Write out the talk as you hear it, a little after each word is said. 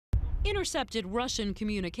Intercepted Russian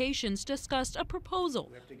communications discussed a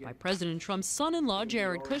proposal by President Trump's son-in-law,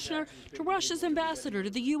 Jared Kushner, to Russia's ambassador to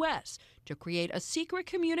the U.S. to create a secret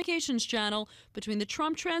communications channel between the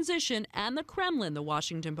Trump transition and the Kremlin, the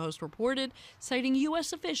Washington Post reported, citing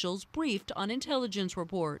U.S. officials briefed on intelligence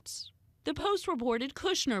reports. The Post reported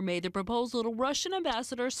Kushner made the proposal to Russian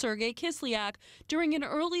Ambassador Sergei Kislyak during an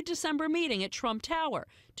early December meeting at Trump Tower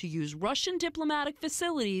to use Russian diplomatic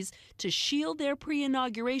facilities to shield their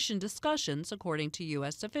pre-inauguration discussions, according to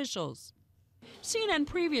U.S. officials. CNN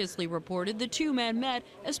previously reported the two men met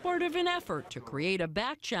as part of an effort to create a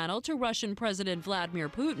back channel to Russian President Vladimir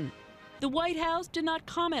Putin. The White House did not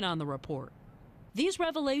comment on the report. These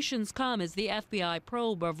revelations come as the FBI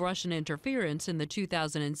probe of Russian interference in the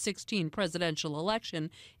 2016 presidential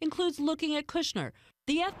election includes looking at Kushner.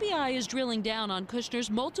 The FBI is drilling down on Kushner's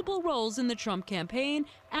multiple roles in the Trump campaign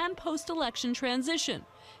and post-election transition.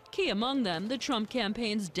 Key among them, the Trump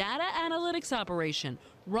campaign's data analytics operation,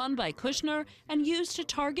 run by Kushner and used to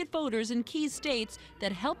target voters in key states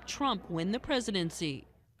that helped Trump win the presidency.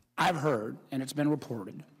 I've heard, and it's been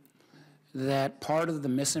reported, that part of the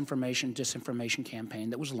misinformation, disinformation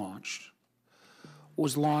campaign that was launched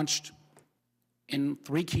in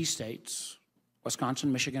 3 key states, Wisconsin,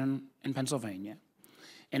 Michigan, and Pennsylvania.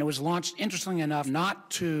 And it was launched, interestingly enough, not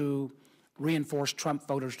to reinforce Trump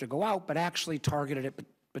voters to go out, but actually targeted at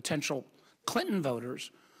potential Clinton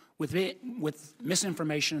voters with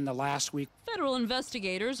misinformation in the last week. Federal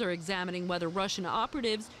investigators are examining whether Russian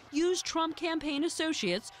operatives used Trump campaign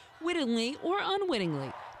associates, wittingly or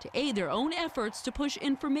unwittingly, to aid their own efforts to push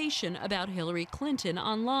information about Hillary Clinton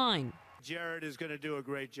online. Jared is going to do a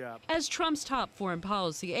great job. As Trump's top foreign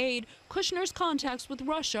policy aide, Kushner's contacts with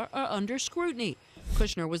Russia are under scrutiny.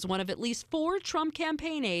 Kushner was one of at least 4 Trump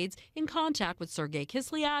campaign aides in contact with Sergei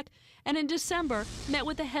Kislyak, and in December met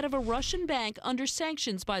with the head of a Russian bank under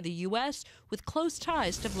sanctions by the U.S. with close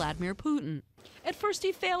ties to Vladimir Putin. At first,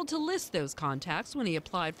 he failed to list those contacts when he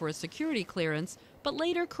applied for a security clearance, but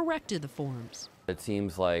later corrected the forms. It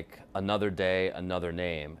seems like another day, another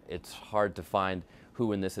name. It's hard to find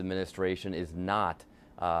who in this administration is not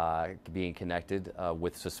being connected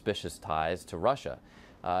with suspicious ties to Russia.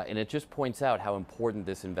 And it just points out how important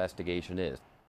this investigation is.